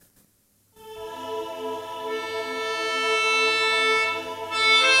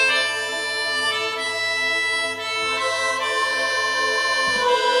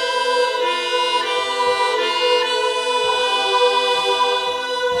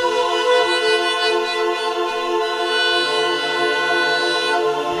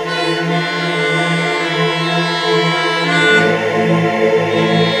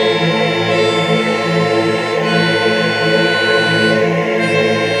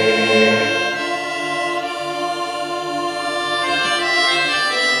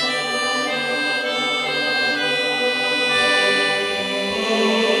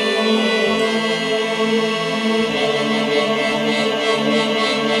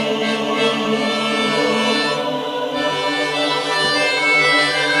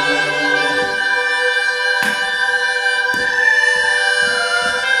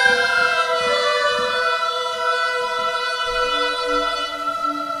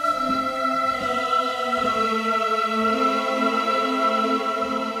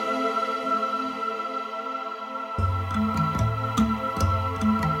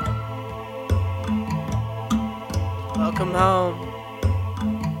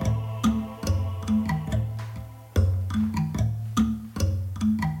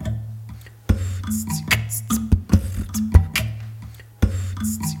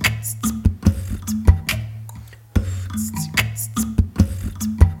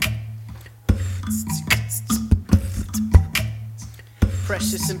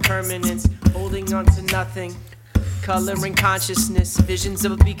Precious impermanence, holding on to nothing. Coloring consciousness, visions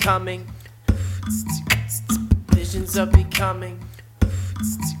of becoming. Visions of becoming.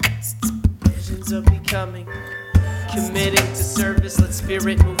 Visions of becoming. Committing to service, let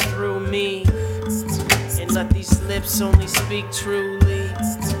spirit move through me. And let these lips only speak truly.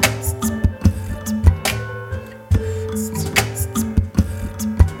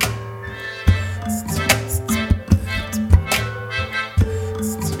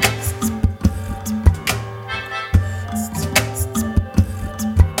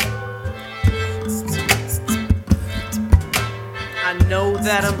 I know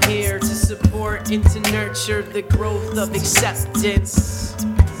that I'm here to support and to nurture the growth of acceptance.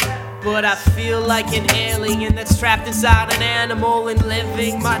 But I feel like an alien that's trapped inside an animal and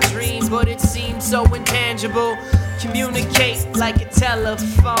living my dream, but it seems so intangible. Communicate like a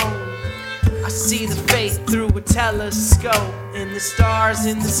telephone. I see the faith through a telescope, and the stars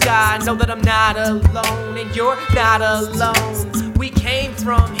in the sky know that I'm not alone, and you're not alone. We came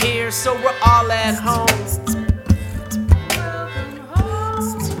from here, so we're all at home.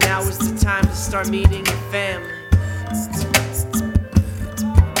 Now is the time to start meeting your family.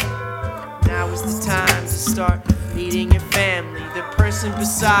 Now is the time to start meeting your family, the person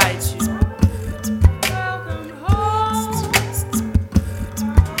beside you.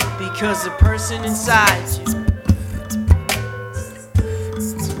 Because the person inside you.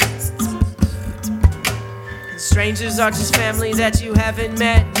 And strangers are just family that you haven't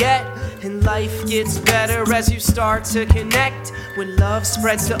met yet. And life gets better as you start to connect. When love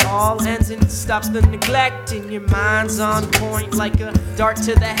spreads to all ends and stops the neglect. And your mind's on point like a dart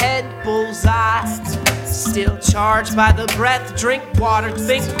to the head, bullseye. Still charged by the breath, drink water,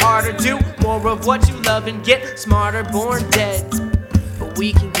 think harder, do more of what you love and get smarter, born dead. But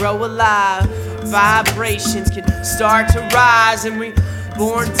we can grow alive, vibrations can start to rise and we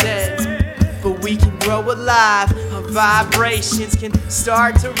born dead. But we can grow alive, our vibrations can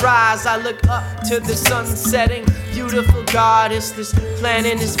start to rise. I look up to the sun setting, beautiful goddess. This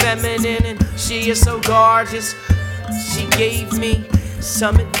planet is feminine and she is so gorgeous. She gave me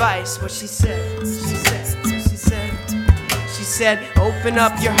some advice, what she said, she said, open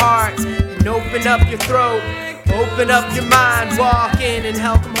up your heart and open up your throat. Open up your mind, walk in and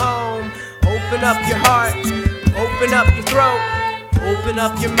help them home. Open up your heart, open up your throat. Open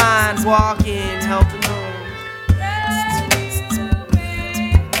up your mind, walk in, help them home.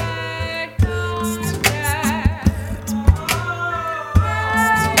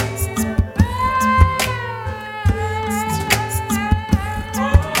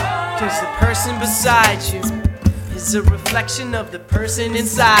 Cause the person beside you is a reflection of the person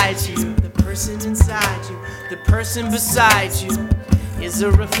inside you. The person inside you. The person beside you is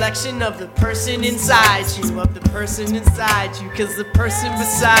a reflection of the person inside you, of the person inside you. Cause the person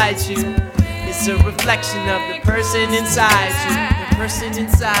beside you is a reflection of the person inside you, the person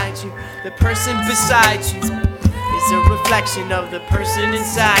inside you. The person beside you is a reflection of the person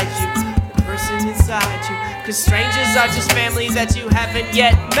inside you, the person inside you. Cause strangers are just family that you haven't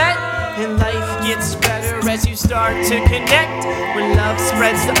yet met. And life gets better as you start to connect. When love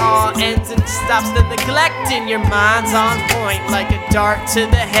spreads to all ends and stops the neglect. And your mind's on point like a dart to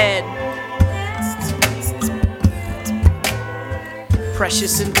the head.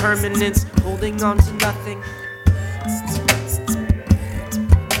 Precious impermanence, holding on to nothing.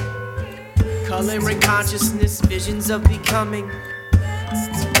 Coloring consciousness, visions of becoming.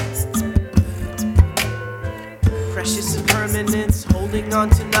 Precious impermanence, holding on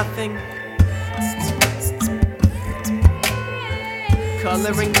to nothing.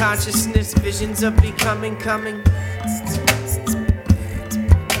 Coloring consciousness, visions of becoming, coming.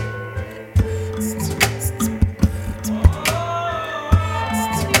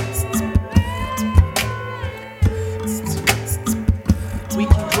 We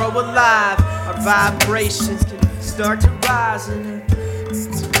can grow alive, our vibrations can start to rise and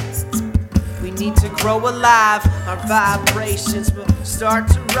we need to grow alive, our vibrations will start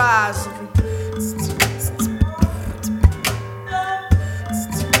to rise.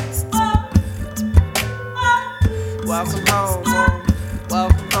 Welcome home, home.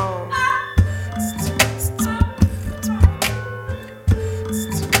 Welcome home.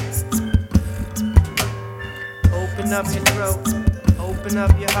 Open up your throat, open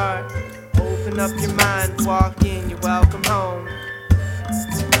up your heart, open up your mind, walk in, you're welcome home.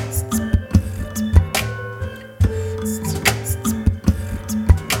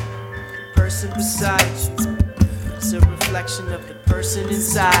 Person beside you is a reflection of the person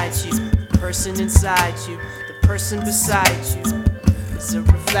inside you, the person inside you. The person beside you is a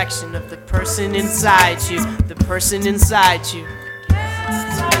reflection of the person inside you, the person inside you.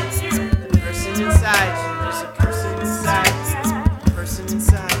 inside you. There's a person inside you. Person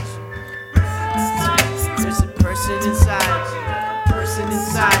inside you. There's a person inside you. Person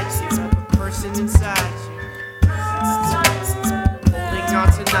inside you. A person inside you. Holding on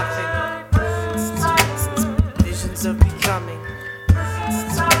to nothing. Visions of becoming.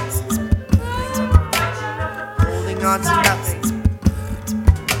 Holding on to nothing.